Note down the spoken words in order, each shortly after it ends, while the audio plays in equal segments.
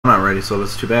already, so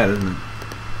that's too bad, isn't it?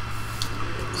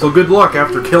 So good luck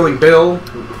after killing Bill,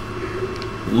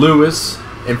 Lewis,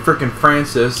 and frickin'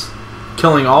 Francis,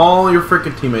 killing all your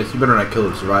frickin' teammates. You better not kill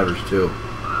the survivors too.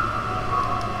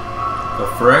 The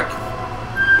frick?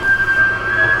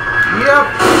 Yep.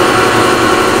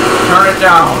 Turn it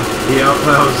down. Yep,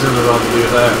 I was about to do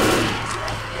that.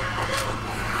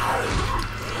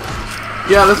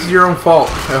 Yeah, this is your own fault.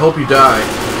 I hope you die.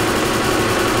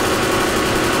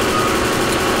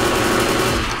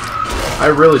 I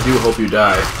really do hope you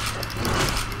die.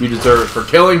 You deserve it for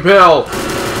killing Bill!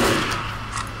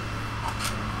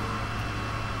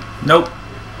 Nope.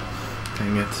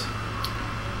 Dang it.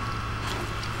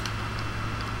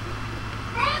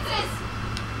 Francis!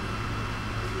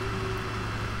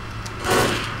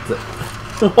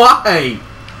 Why?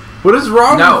 What is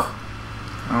wrong No.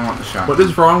 I don't want the shot. What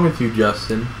is wrong with you,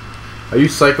 Justin? Are you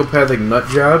psychopathic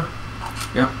nutjob?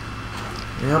 Yep.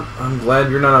 Yep, I'm glad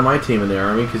you're not on my team in the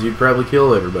army, because you'd probably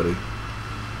kill everybody.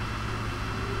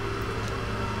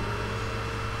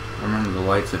 Remember, the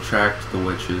lights attract the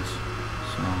witches,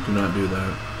 so... Do not do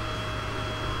that.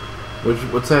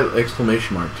 What's that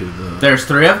exclamation mark to? There's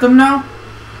 3 of them now?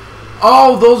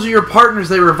 Oh, those are your partners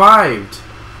they revived!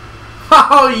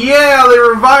 Oh yeah, they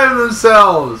revived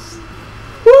themselves!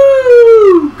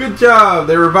 Woo! Good job,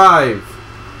 they revive.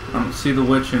 I don't see the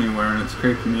witch anywhere, and it's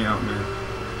creeping me out, man.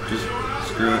 Just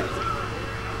screw it.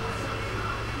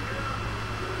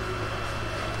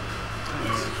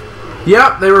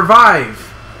 Yep, they revive.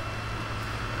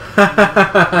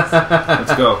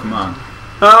 Let's go, come on.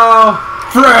 Oh,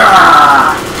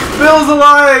 Bill's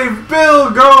alive!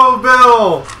 Bill, go,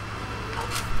 Bill!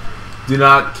 Do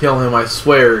not kill him, I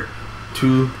swear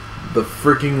to the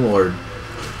freaking Lord.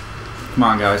 Come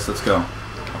on, guys, let's go.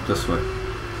 Up this way.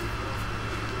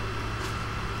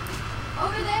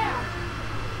 Over there.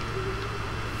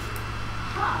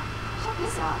 Huh. Check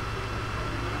this out.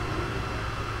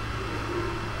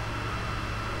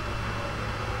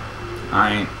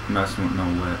 I ain't messing with no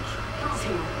witch. Bill's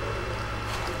here.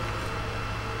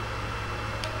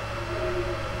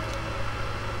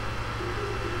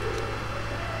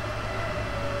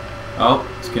 Oh,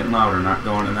 it's getting louder. Not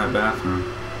going in that bathroom.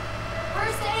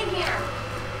 First aid here.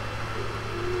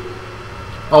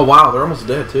 Oh wow, they're almost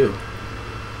dead too.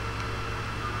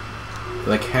 They're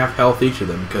like half health each of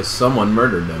them because someone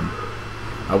murdered them.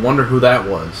 I wonder who that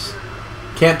was.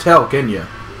 Can't tell, can you?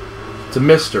 It's a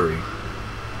mystery.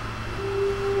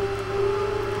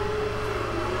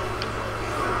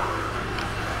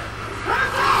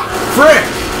 Frick!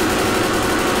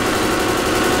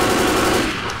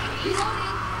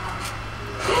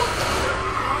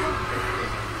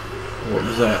 What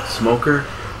was that? Smoker?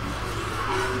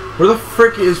 Where the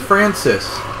frick is Francis?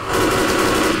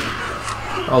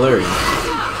 Oh, there he is.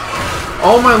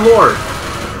 Oh my lord!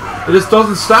 It just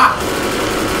doesn't stop!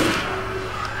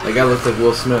 That guy looks like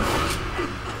Will Smith.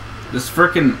 This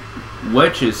frickin'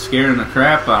 witch is scaring the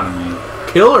crap out of me.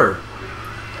 Kill her!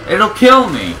 It'll kill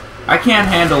me. I can't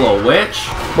handle a witch.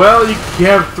 Well, you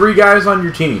have 3 guys on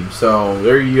your team, so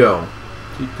there you go.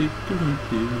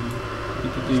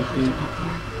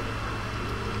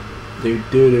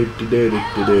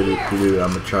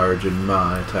 I'm a charge in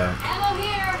my attack. Ammo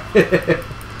here.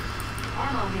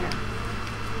 Ammo here.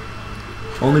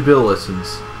 Only Bill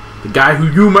listens. The guy who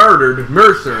you murdered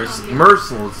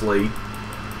mercilessly.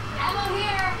 Ammo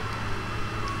here.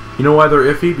 You know why they're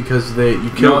iffy? Because you You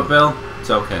know killed what, Bill? It's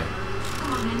okay.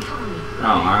 Come on, man, cover me.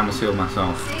 Oh, I almost healed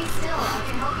myself. Stay still. I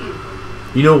can help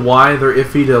you. You know why they're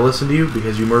iffy to listen to you?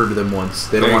 Because you murdered them once.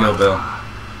 They There don't you want go, Bill.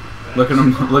 Look at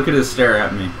him. Look at his stare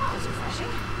at me. That was refreshing.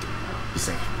 He's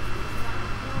like,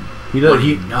 He does. "What are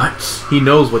you, nuts?" He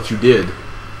knows what you did.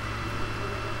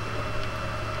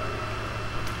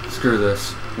 Screw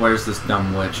this. Where's this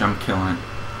dumb witch? I'm killing it.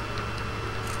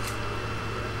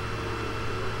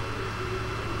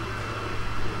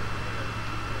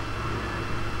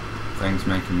 Thing's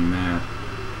making me mad.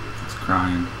 It's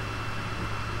crying.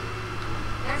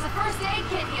 There's a first aid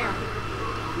kit here.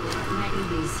 You might need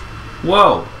these.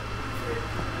 Whoa!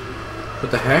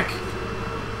 What the heck?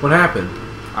 What happened?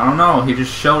 I don't know. He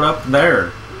just showed up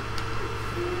there.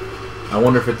 I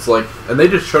wonder if it's like... And they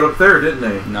just showed up there, didn't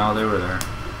they? No, they were there.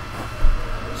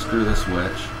 Screw this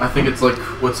witch. I think it's like...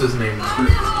 What's his name?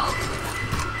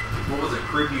 What was it?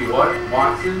 Creepy what?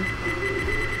 Watson?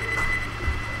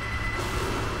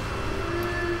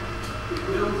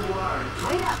 Bill's alive.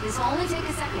 Wait up. This will only take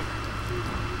a second.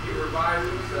 He revived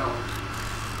himself.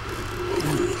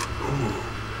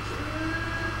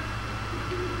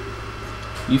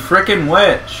 You frickin'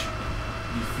 witch!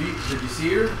 Did you see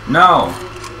her? No!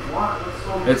 What? What's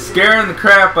It's scaring the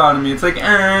crap out of me. It's like,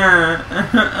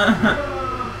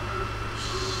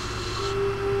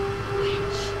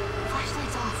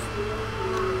 Flashlights off.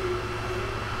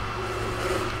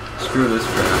 Screw this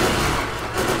crap.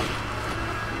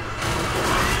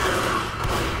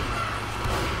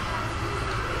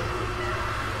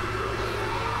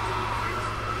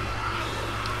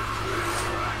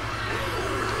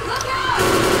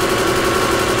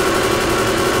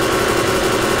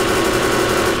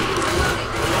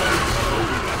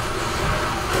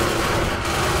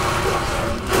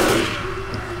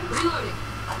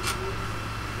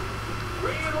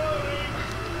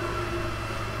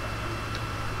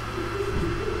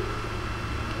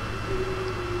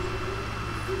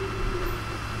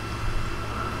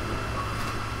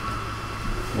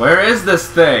 Where is this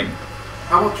thing?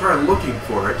 I will try looking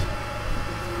for it.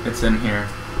 It's in here.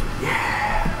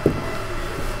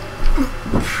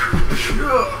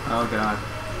 Oh god.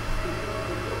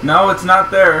 No, it's not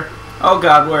there. Oh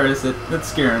god, where is it? It's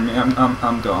scaring me.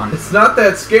 I'm gone. It's not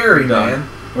that scary, We're done. man.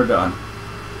 We're done.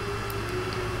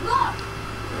 Look!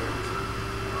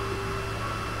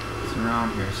 It's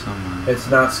around here somewhere. It's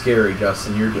not scary,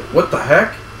 Justin. You're just... What the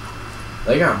heck?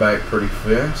 They got back pretty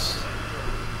fast.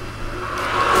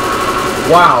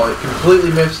 Wow, it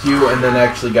completely missed you and then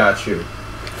actually got you.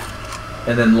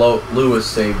 And then Lewis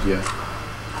saved you.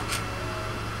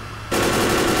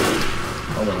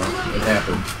 Oh well, it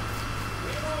happened.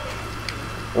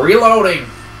 Reloading!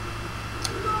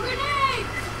 Grenade!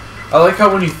 I like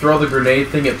how when you throw the grenade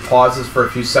thing, it pauses for a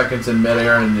few seconds in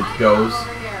midair and it goes.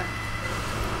 Over here.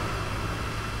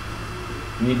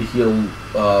 You need to heal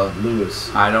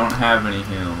Lewis. I don't have any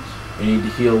heals. You need to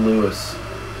heal Lewis.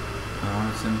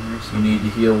 Oh, it's in here You somewhere. need to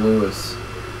heal Lewis.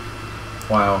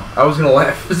 Wow. I was gonna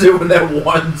laugh as it when that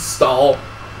one stall.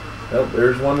 Oh,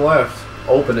 there's one left.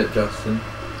 Open it, Justin.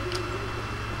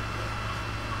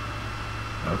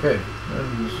 Okay.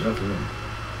 There's nothing in.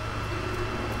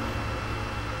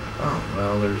 Oh,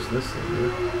 well, there's this thing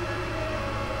here.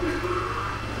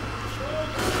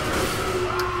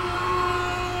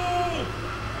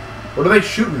 What are they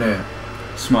shooting at?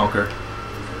 Smoker.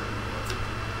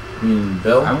 You mean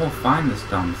Bill? I will find this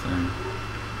dumb thing.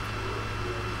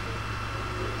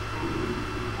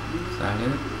 Is that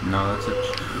it? No, that's a...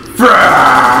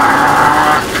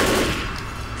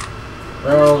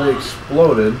 Well, they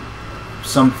exploded.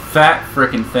 Some fat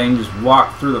frickin' thing just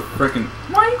walked through the frickin'...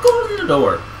 Why are you closing the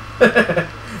door?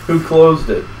 Who closed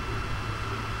it?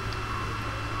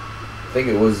 I think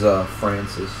it was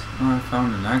Francis. Oh, I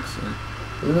found an exit.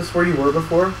 Isn't this where you were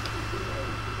before?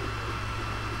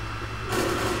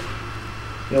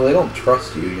 You know, they don't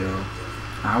trust you, you know.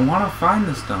 I want to find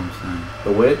this dumb thing.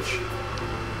 The witch?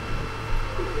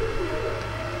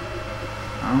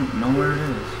 I don't know where it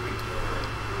is.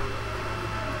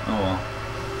 Oh well.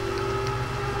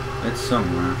 It's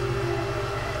somewhere.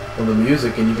 Well, the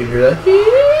music, and you can hear that.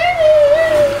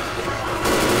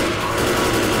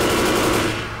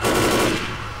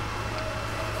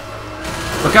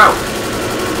 Look out!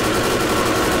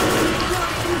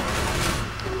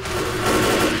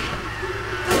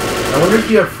 I wonder if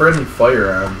you have friendly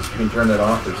fire on. You can turn that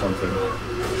off or something.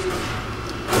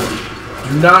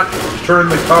 Do not turn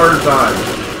the cars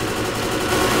on.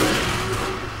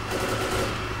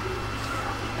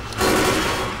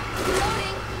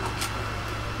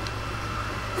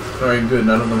 Alright, good.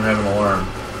 None of them have an alarm.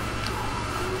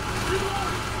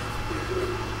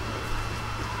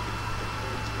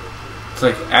 It's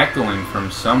like echoing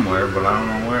from somewhere, but I don't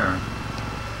know where.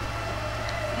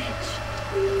 Witch.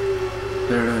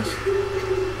 There it is.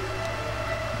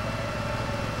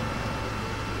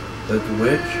 The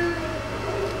witch?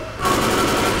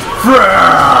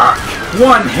 Frack!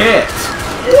 One hit!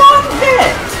 One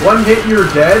hit! One hit and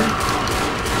you're dead?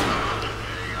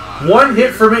 One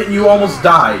hit from it and you almost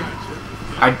died.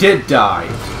 I did die.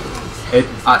 It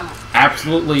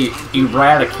absolutely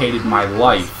eradicated my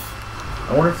life.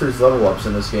 I wonder if there's level ups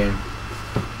in this game.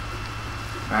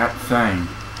 That thing.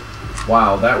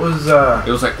 Wow, that was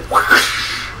It was like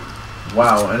whoosh,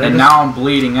 wow, and, then and this- now I'm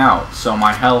bleeding out, so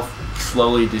my health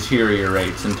slowly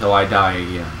deteriorates until I die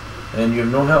again. and you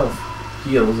have no health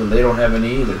heals, and they don't have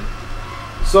any either.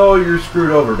 So you're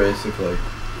screwed over, basically.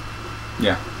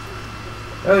 Yeah.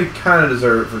 Well, you kind of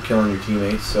deserve it for killing your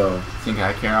teammates, so... Think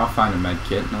I care? I'll find a med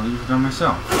kit and I'll use it on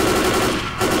myself.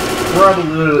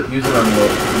 Probably use it on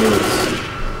Lewis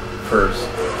first.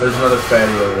 There's another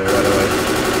fatty over there, by the way.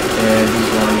 And he's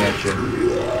running at you.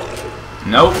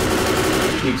 Nope.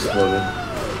 He exploded.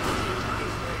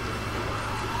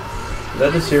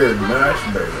 That is here much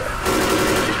better.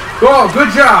 Oh, good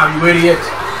job, you idiot!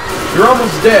 You're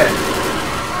almost dead.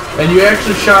 And you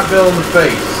actually shot Bill in the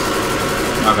face.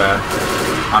 My bad.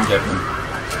 I'm dipping.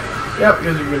 Yep,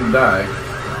 because you're gonna die.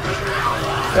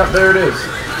 Yep, there it is.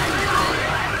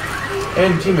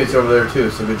 And teammates over there too,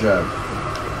 so good job.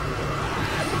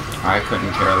 I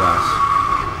couldn't care less.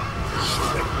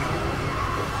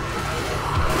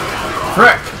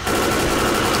 Frick!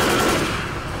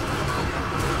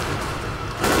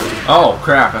 Oh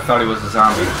crap, I thought he was a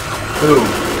zombie. Who?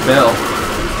 Bill.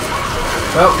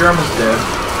 Well, you're almost dead.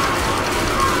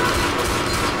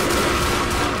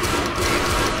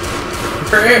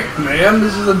 Frick, man,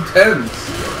 this is intense.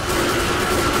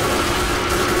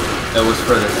 It was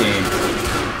for the team.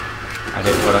 I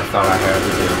did what I thought I had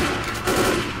to do.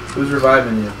 Who's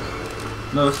reviving you?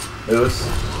 Lewis. Lewis?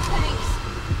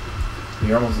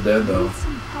 You're almost dead though.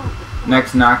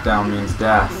 Next knockdown means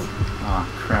death. Oh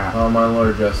crap. Oh my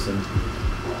lord, Justin.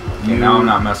 Okay, now I'm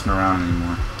not messing around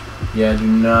anymore. Yeah, do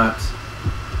not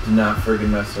friggin'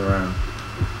 mess around.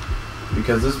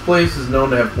 Because this place is known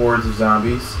to have hordes of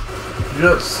zombies.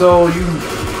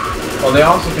 Oh, they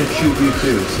also can shoot you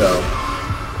too, so.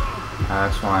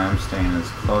 That's why I'm staying as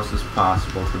close as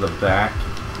possible to the back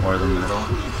or the middle.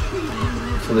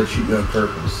 So they shoot you on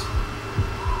purpose.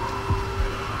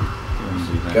 Don't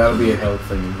do that. Gotta be a health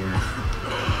thing in here.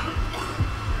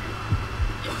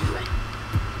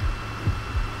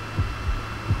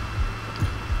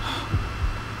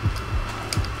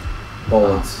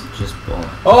 Bullets. Oh, just bullets.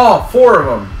 Oh, 4 of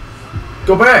them.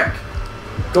 Go back.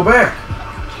 Go back.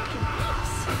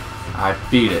 I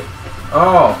beat it.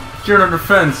 Oh. Journal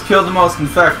defense, kill the most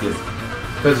infected.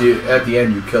 Because at the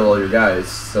end you kill all your guys,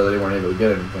 so they weren't able to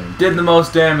get anything. Did the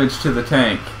most damage to the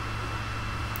tank.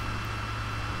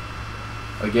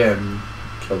 Again,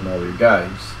 killed all your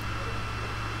guys.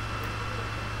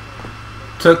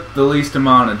 Took the least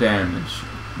amount of damage.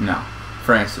 No,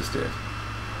 Francis did.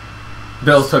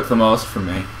 Bill took the most from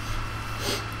me.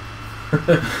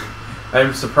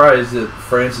 I'm surprised that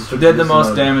Francis took Did the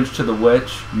most damage to the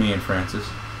witch, me and Francis.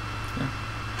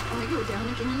 I go down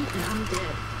again and I'm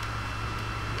dead.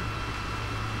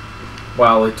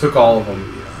 Wow, they took all of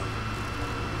them.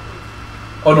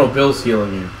 Oh no, Bill's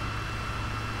healing you.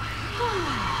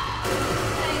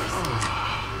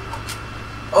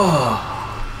 Oh.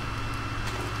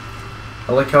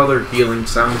 I like how their healing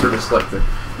sounds are just like the.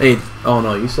 Hey, oh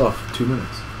no, you still have 2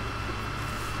 minutes.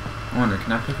 I wonder,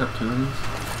 can I pick up 2 of these?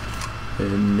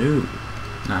 No.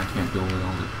 No, I can't dual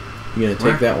wield it. You gonna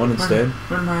take that one instead?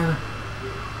 Where my other?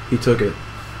 He took it.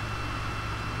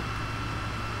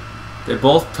 They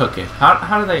both took it.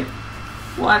 How do they?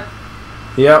 What?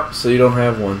 Yep, so you don't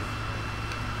have one.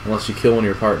 Unless you kill one of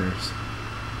your partners.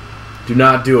 Do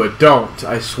not do it. Don't.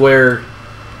 I swear.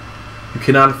 You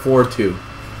cannot afford to.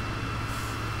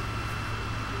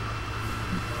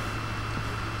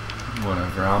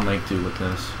 Whatever, I'll make do with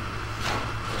this.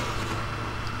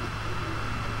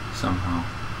 Somehow.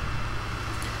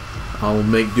 I'll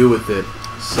make do with it.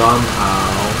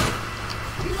 Somehow.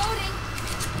 Reloading.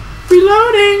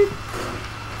 Reloading!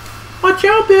 Watch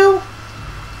out, Bill!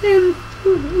 And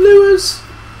Lewis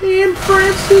and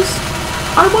Francis.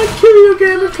 I might kill you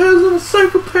again because I'm a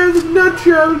psychopathic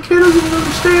nutjob and kid doesn't even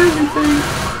understand anything.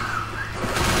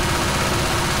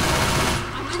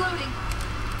 I'm reloading.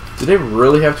 Did they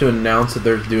really have to announce that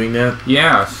they're doing that?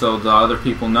 Yeah, so the other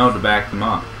people know to back them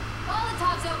up.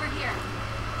 Molotov's over here.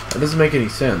 That doesn't make any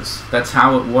sense. That's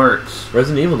how it works.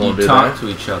 Resident Evil don't You do talk that. to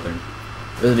each other.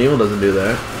 Resident Evil doesn't do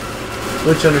that.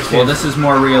 Which understand? Well, this is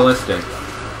more realistic.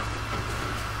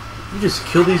 You just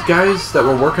killed these guys that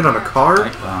were working on a car?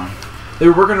 Like, They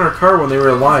were working on a car when they were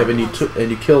alive, and you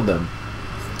killed them.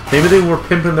 Maybe they were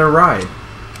pimping their ride.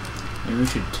 maybe we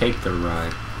should take the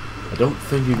ride. I don't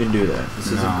think you can do that. This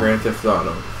isn't No. Grand Theft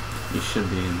Auto. You should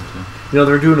be able to. You know,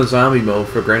 they're doing a zombie mode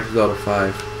for Grand Theft Auto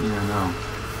 5. Yeah, no.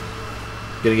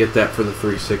 Gonna get that for the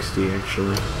 360,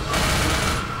 actually.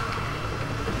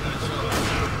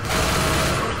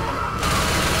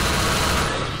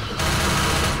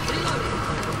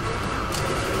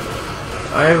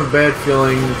 I have a bad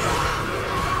feeling.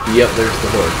 Yep, there's the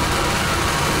horde.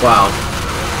 Wow.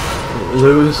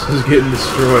 Lewis is getting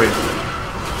destroyed.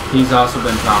 He's also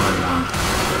been commented on.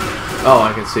 Oh,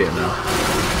 I can see it now.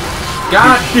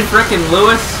 God, frickin'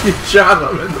 Lewis! You shot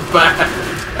him in the back.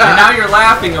 And now you're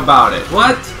laughing about it.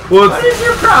 What? Well, What is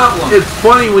your problem? it's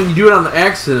funny when you do it on the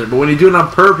accident, but when you do it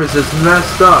on purpose, it's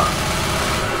messed up.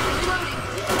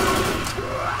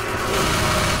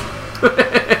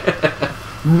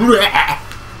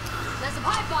 There's a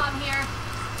pipe bomb here.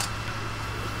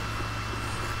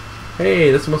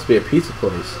 Hey, this must be a pizza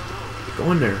place.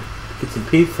 Go in there. Get some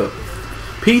pizza.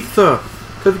 Pizza!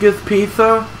 Could you get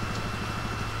pizza?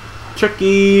 Chuck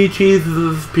E.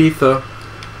 Cheese's pizza.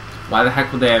 Why the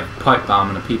heck would they have a pipe bomb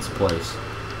in a pizza place?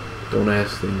 Don't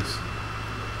ask things.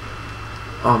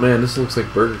 Oh man, this looks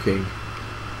like Burger King.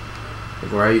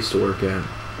 Like where I used to work at.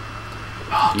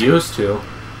 You used to.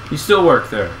 You still work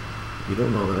there. You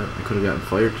don't know that. I could have gotten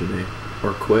fired today.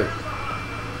 Or quit.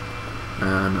 No,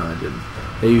 I didn't.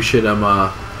 Hey, you should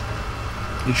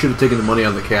you should have taken the money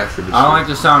on the cash register. I don't like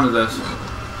the sound of this.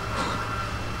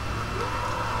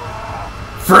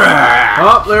 Frack!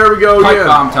 Oh, there we go Pipe again.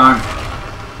 bomb time.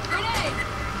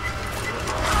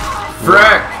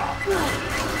 Frack!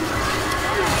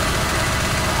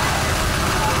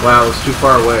 Wow, it's too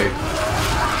far away.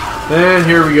 And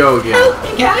here we go again. Help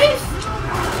me, guys!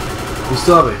 We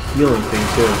still have a healing thing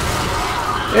too.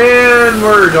 And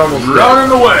we're almost dead.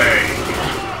 Running away!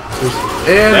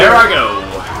 And There I go.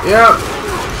 Yep.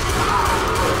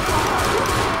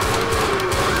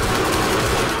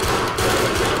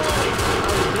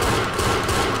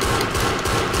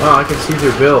 Oh, I can see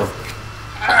their bill.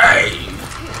 Hey!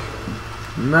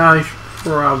 Now you should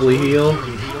probably heal.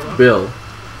 Bill.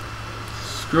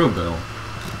 Screw Bill.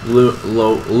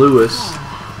 Lewis.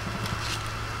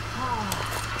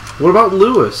 What about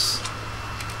Lewis?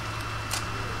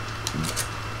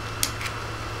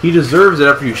 He deserves it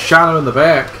after you shot him in the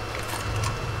back.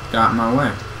 Got in my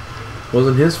way.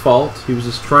 Wasn't his fault. He was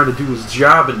just trying to do his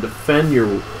job and defend your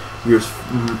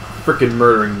freaking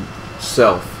murdering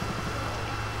self.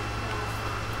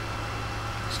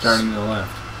 Starting to the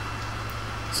left.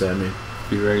 What's that mean?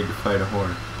 Be ready to fight a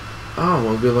horde. Oh,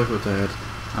 well, good luck with that.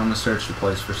 I'm gonna search the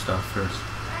place for stuff first.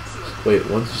 Wait,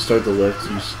 once you start the lift,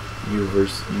 you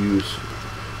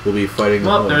will be fighting.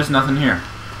 Well, there's nothing here.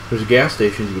 There's a gas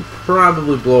station you can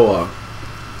probably blow up.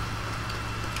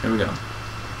 Here we go.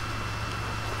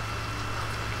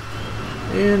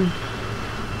 And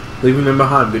leaving them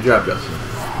behind. Good job, Justin.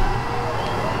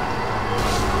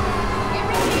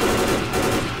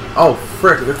 Oh,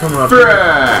 frick, they're coming up. Frick!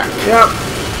 Yep.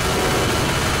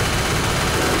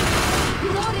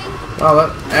 Wow,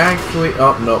 that actually...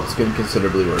 Oh, no, it's getting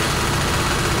considerably worse.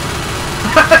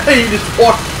 He just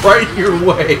walked right your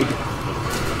way.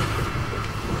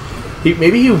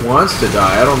 Maybe he wants to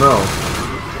die, I don't know.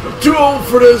 I'm too old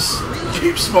for this.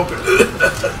 Keep smoking.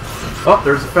 Oh,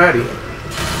 there's a fatty.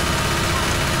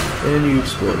 And you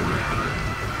explode.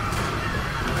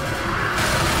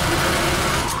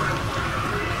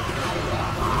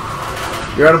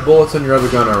 You're out of bullets on your other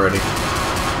gun already.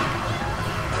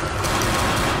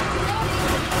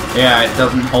 Yeah, it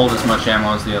doesn't hold as much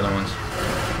ammo as the other ones.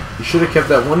 You should have kept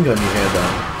that one gun you had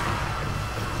on.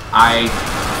 I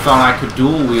thought I could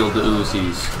dual wield the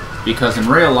Uzis. Because in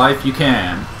real life you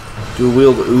can. Dual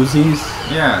wield Uzis?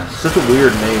 Yes. Such a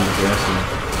weird name, if you ask me.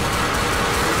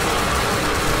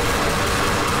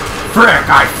 Frick,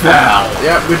 I fell!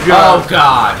 Yeah, good job. Oh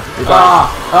god! Goodbye.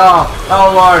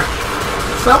 Oh Lord!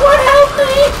 Someone help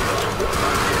me!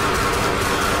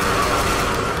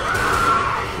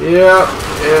 Yep,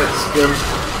 it's them.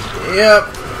 Yep.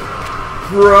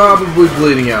 Probably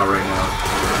bleeding out right now.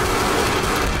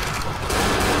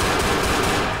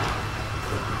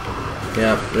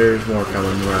 Yep, there's more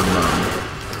coming around the mountain.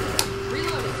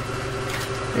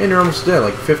 And you're almost dead,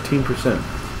 like 15%.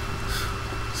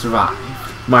 Survive.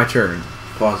 My turn.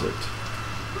 Pause it.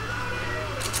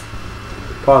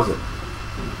 Pause it.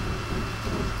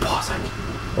 Pause it.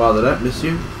 Wow, did that miss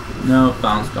you? No, it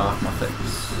bounced off my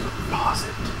face. Pause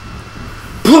it.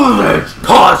 Pause it!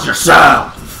 Pause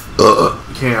yourself!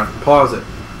 Can't. Pause it.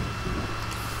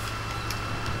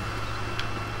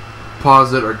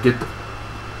 Pause it or get the...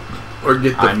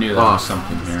 I knew there was off.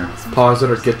 something here. Pause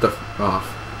it or get the off.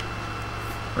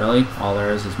 Really? All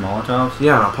there is Molotovs?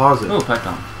 Yeah, now pause it. Oh, pipe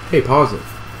bomb. Hey, pause it.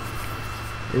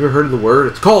 You ever heard of the word?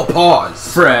 It's called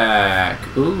pause. Frack.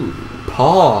 Ooh.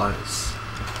 Pause.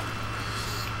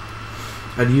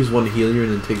 I'd use one to heal you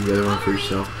and then take the other one for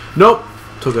yourself. Nope.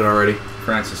 Took it already.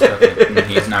 Francis took it, and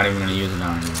he's not even going to use it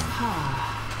on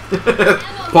anyone.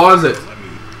 Pause it.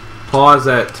 Pause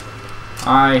it.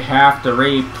 I have to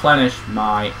replenish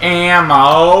my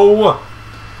ammo.